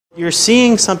You're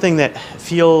seeing something that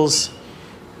feels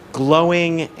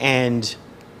glowing and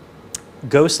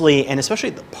ghostly, and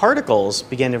especially the particles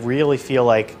begin to really feel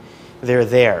like they're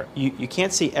there. You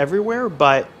can't see everywhere,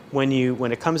 but when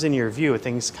it comes in your view,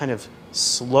 things kind of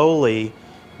slowly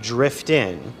drift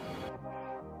in.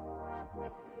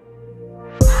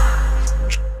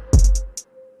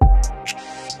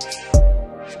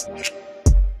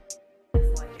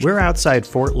 We're outside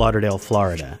Fort Lauderdale,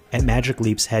 Florida, at Magic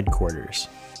Leap's headquarters.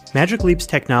 Magic Leap's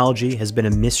technology has been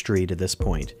a mystery to this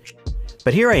point.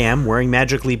 But here I am wearing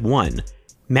Magic Leap 1.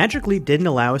 Magic Leap didn't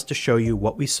allow us to show you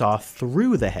what we saw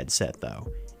through the headset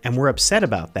though, and we're upset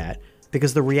about that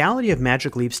because the reality of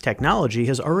Magic Leap's technology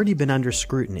has already been under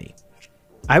scrutiny.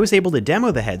 I was able to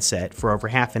demo the headset for over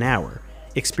half an hour,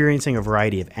 experiencing a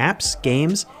variety of apps,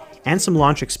 games, and some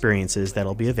launch experiences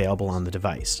that'll be available on the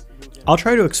device. I'll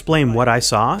try to explain what I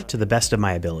saw to the best of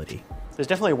my ability. There's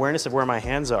definitely awareness of where my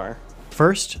hands are.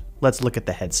 First, let's look at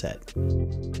the headset.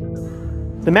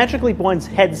 The Magic Leap 1's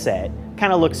headset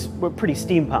kind of looks pretty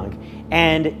steampunk,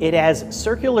 and it has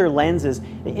circular lenses.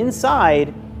 The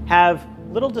inside have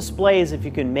little displays, if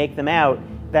you can make them out,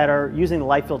 that are using the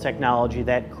light field technology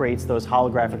that creates those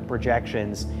holographic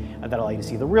projections that allow you to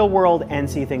see the real world and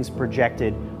see things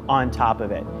projected on top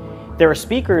of it. There are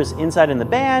speakers inside in the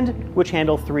band which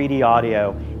handle 3D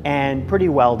audio, and pretty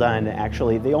well done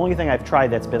actually. The only thing I've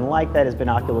tried that's been like that has been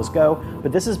Oculus Go,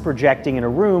 but this is projecting in a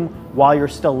room while you're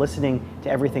still listening to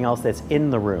everything else that's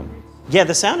in the room. Yeah,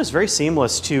 the sound is very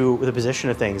seamless to the position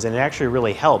of things, and it actually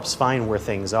really helps find where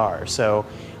things are. So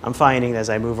I'm finding as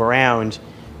I move around,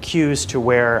 cues to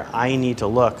where I need to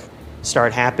look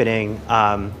start happening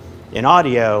in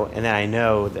audio, and then I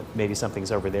know that maybe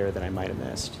something's over there that I might have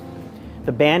missed.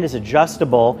 The band is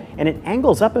adjustable and it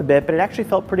angles up a bit, but it actually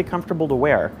felt pretty comfortable to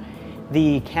wear.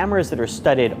 The cameras that are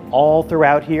studded all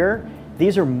throughout here,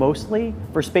 these are mostly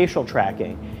for spatial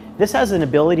tracking. This has an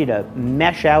ability to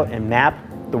mesh out and map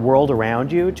the world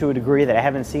around you to a degree that I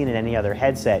haven't seen in any other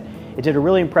headset. It did a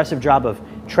really impressive job of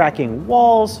tracking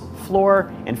walls,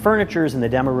 floor, and furnitures in the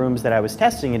demo rooms that I was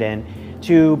testing it in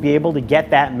to be able to get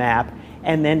that map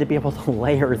and then to be able to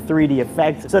layer 3D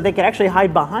effects so that they could actually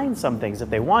hide behind some things if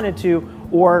they wanted to,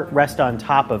 or rest on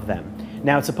top of them.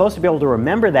 Now it's supposed to be able to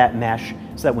remember that mesh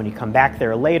so that when you come back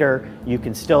there later, you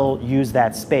can still use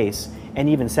that space and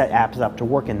even set apps up to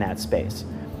work in that space.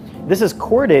 This is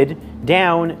corded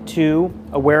down to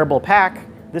a wearable pack.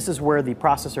 This is where the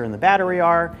processor and the battery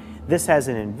are. This has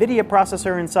an NVIDIA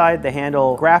processor inside to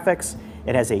handle graphics.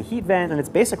 It has a heat vent, and it's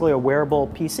basically a wearable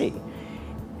PC.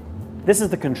 This is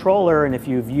the controller, and if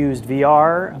you've used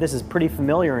VR, this is pretty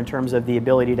familiar in terms of the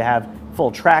ability to have full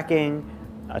tracking,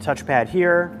 a touchpad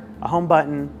here, a home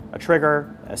button, a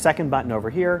trigger, a second button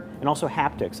over here, and also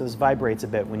haptics, so this vibrates a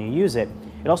bit when you use it.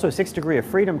 It also has 6 degrees of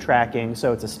freedom tracking,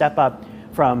 so it's a step up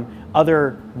from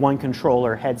other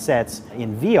one-controller headsets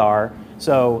in VR.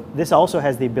 So this also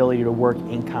has the ability to work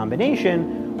in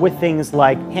combination with things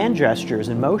like hand gestures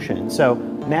and motion. So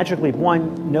Magic Leap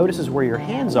 1 notices where your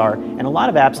hands are, and a lot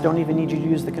of apps don't even need you to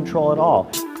use the control at all.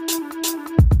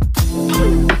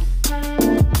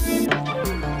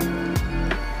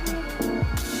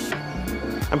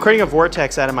 I'm creating a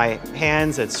vortex out of my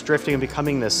hands that's drifting and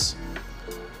becoming this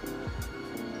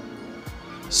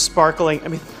sparkling. I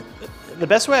mean, the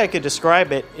best way I could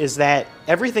describe it is that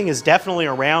everything is definitely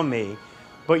around me,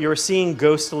 but you're seeing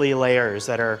ghostly layers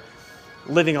that are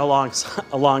living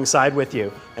alongside with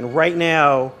you. And right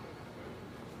now,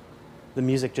 the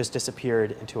music just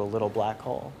disappeared into a little black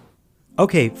hole.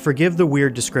 Okay, forgive the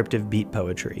weird descriptive beat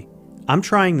poetry. I'm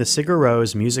trying the Sigur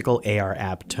Rós musical AR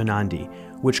app Tonandi,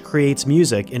 which creates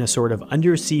music in a sort of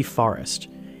undersea forest.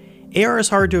 AR is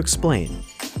hard to explain.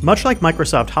 Much like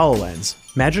Microsoft HoloLens,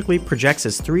 Magic Leap projects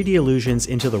its 3D illusions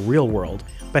into the real world,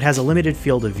 but has a limited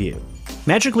field of view.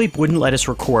 Magic Leap wouldn't let us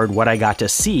record what I got to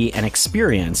see and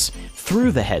experience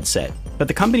through the headset, but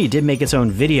the company did make its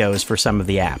own videos for some of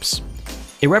the apps.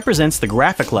 It represents the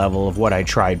graphic level of what I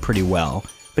tried pretty well,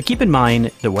 but keep in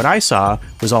mind that what I saw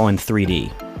was all in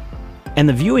 3D. And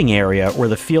the viewing area, or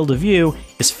the field of view,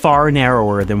 is far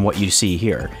narrower than what you see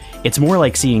here. It's more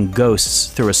like seeing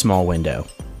ghosts through a small window.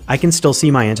 I can still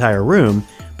see my entire room,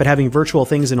 but having virtual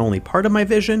things in only part of my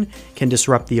vision can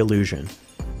disrupt the illusion.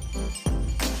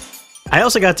 I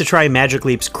also got to try Magic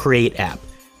Leap's Create app,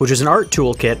 which is an art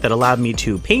toolkit that allowed me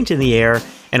to paint in the air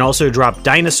and also drop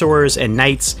dinosaurs and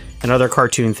knights and other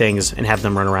cartoon things and have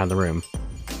them run around the room.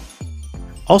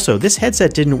 Also, this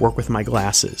headset didn't work with my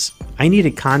glasses. I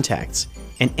needed contacts,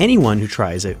 and anyone who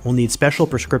tries it will need special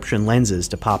prescription lenses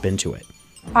to pop into it.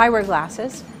 I wear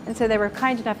glasses, and so they were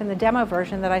kind enough in the demo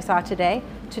version that I saw today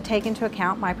to take into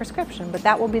account my prescription, but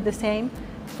that will be the same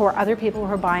for other people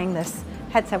who are buying this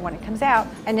headset when it comes out.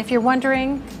 And if you're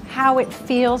wondering how it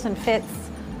feels and fits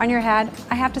on your head,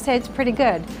 I have to say it's pretty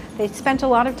good. They spent a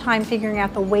lot of time figuring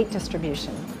out the weight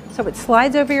distribution. So it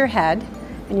slides over your head,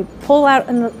 and you pull out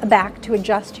in the back to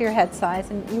adjust to your head size,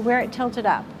 and you wear it tilted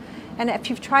up. And if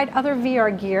you've tried other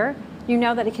VR gear, you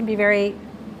know that it can be very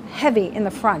heavy in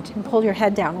the front and pull your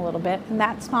head down a little bit, and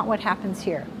that's not what happens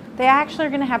here. They actually are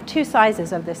going to have two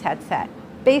sizes of this headset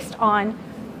based on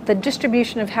the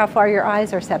distribution of how far your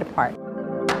eyes are set apart.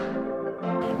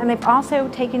 And they've also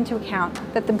taken into account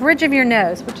that the bridge of your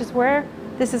nose, which is where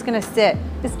this is going to sit,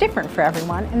 is different for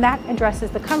everyone, and that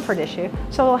addresses the comfort issue.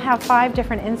 So they'll have 5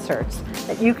 different inserts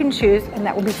that you can choose and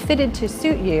that will be fitted to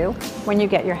suit you when you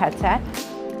get your headset.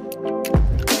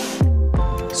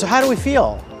 So how do we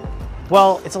feel?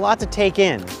 Well, it's a lot to take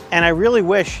in, and I really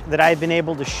wish that I had been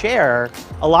able to share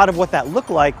a lot of what that looked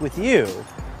like with you.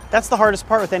 That's the hardest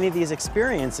part with any of these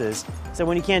experiences. So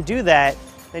when you can't do that,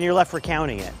 then you're left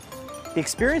recounting it. The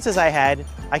experiences I had,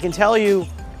 I can tell you,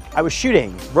 I was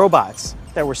shooting robots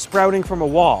that were sprouting from a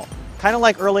wall, kind of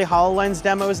like early HoloLens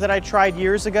demos that I tried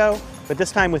years ago, but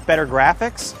this time with better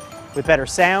graphics, with better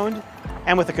sound,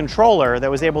 and with a controller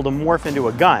that was able to morph into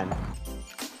a gun.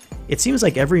 It seems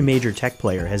like every major tech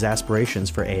player has aspirations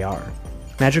for AR.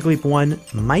 Magic Leap 1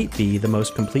 might be the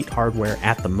most complete hardware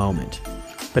at the moment,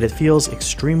 but it feels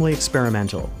extremely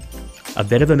experimental. A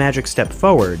bit of a magic step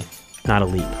forward, not a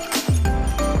leap.